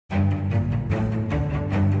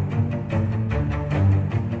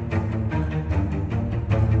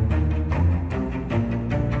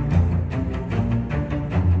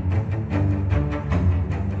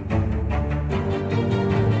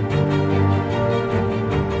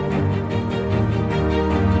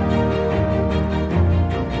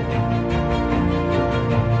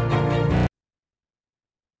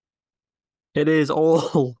It is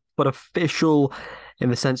all but official in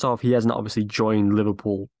the sense of he hasn't obviously joined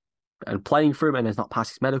Liverpool and playing for him and has not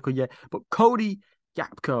passed his medical yet. But Cody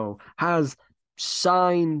Gakpo has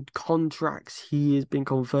signed contracts. He has been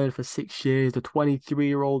confirmed for 6 years. The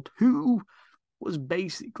 23-year-old who was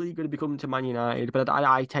basically going to be coming to Man United, but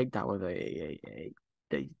I take that with a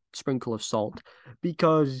sprinkle of salt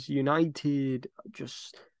because United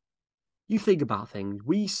just. You think about things.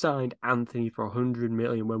 We signed Anthony for 100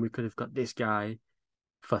 million when we could have got this guy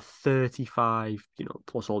for 35,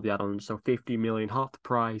 plus all the add-ons, so 50 million, half the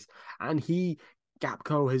price. And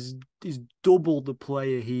Gapco is double the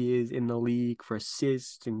player he is in the league for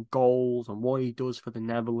assists and goals and what he does for the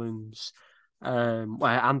Netherlands.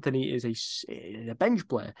 Where Anthony is a bench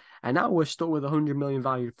player, and now we're stuck with a 100 million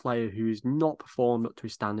valued player who's not performed up to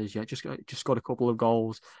his standards yet. Just got a couple of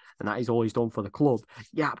goals, and that is all he's done for the club.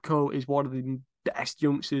 Yapko is one of the best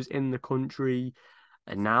youngsters in the country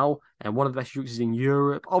and one of the best youngsters in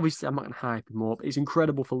Europe. Obviously, I'm not going to hype him up. It's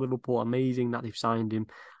incredible for Liverpool. Amazing that they've signed him.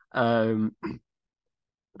 Now,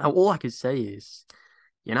 all I can say is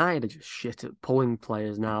United are just shit at pulling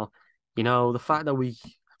players now. The fact that we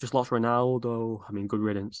just lost Ronaldo, I mean, good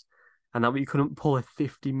riddance. And that we couldn't pull a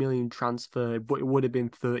 50 million transfer, but it would have been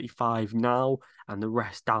 35 now, and the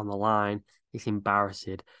rest down the line. It's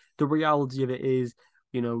embarrassing. The reality of it is,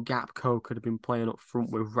 Gapco could have been playing up front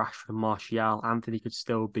with Rashford and Martial. Anthony could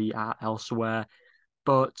still be at elsewhere.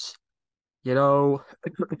 But, end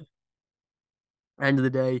of the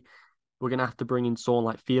day, we're gonna have to bring in someone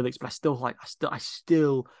like Felix. But I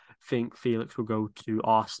still think Felix will go to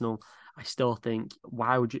Arsenal. I still think,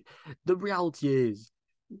 why would you? The reality is,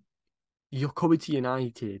 you're coming to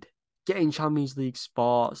United, getting Champions League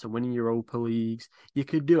spots and winning Europa Leagues. You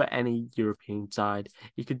could do it any European side.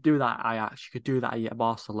 You could do that at Ajax. You could do that at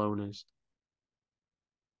Barcelona's.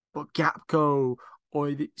 But Gapco or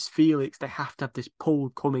it's Felix, they have to have this pull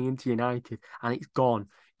coming into United, and it's gone.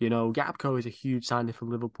 Gapco is a huge signing for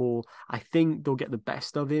Liverpool. I think they'll get the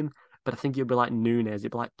best of him, but I think it'll be like Nunes.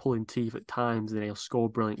 It'll be like pulling teeth at times, and he'll score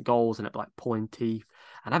brilliant goals, and it'll be like pulling teeth.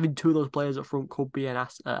 And having two of those players up front could be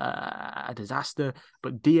a disaster.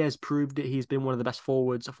 But Diaz proved it. He's been one of the best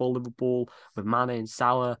forwards for Liverpool with Mane and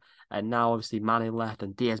Salah. And now, obviously, Mane left,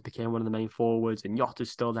 and Diaz became one of the main forwards, and Yotta's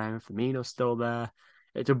still there, and Firmino's still there.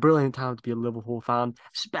 It's a brilliant time to be a Liverpool fan,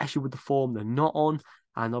 especially with the form they're not on,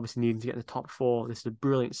 and obviously needing to get in the top four. This is a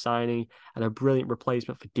brilliant signing and a brilliant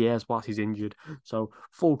replacement for Diaz whilst he's injured. So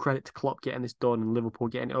full credit to Klopp getting this done and Liverpool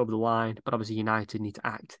getting it over the line. But obviously United need to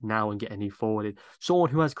act now and get a new forward in. Someone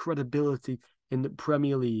who has credibility in the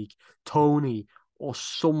Premier League, Tony, or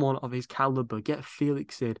someone of his caliber. Get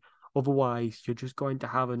Felix in. Otherwise, you're just going to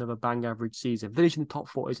have another bang average season. Finishing the top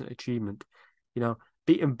four isn't an achievement.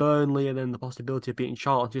 Beating Burnley and then the possibility of beating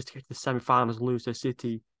Charlton just to get to the semi-finals and lose to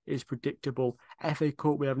City is predictable. FA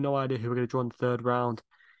Cup, we have no idea who we're going to draw in the third round.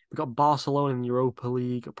 We've got Barcelona in the Europa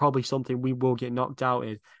League, probably something we will get knocked out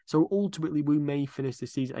in. So ultimately, we may finish the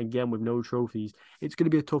season again with no trophies. It's going to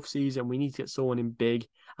be a tough season. We need to get someone in big.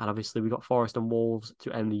 And obviously, we've got Forest and Wolves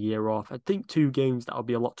to end the year off. I think 2 games, that'll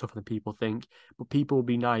be a lot tougher than people think. But people will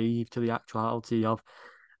be naive to the actuality of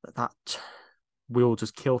that we'll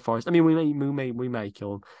just kill Forest. I mean, we may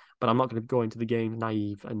kill them, but I'm not going to go into the game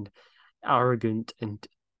naive and arrogant and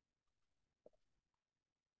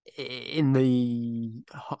in the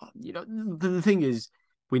thing is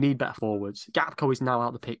we need better forwards. Gapco is now out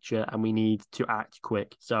of the picture and we need to act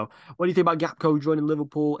quick. So what do you think about Gapco joining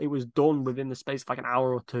Liverpool? It was done within the space of like an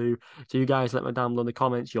hour or two. So you guys let me down below in the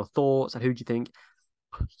comments your thoughts and who do you think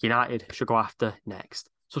United should go after next.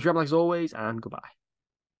 Subscribe like as always and goodbye.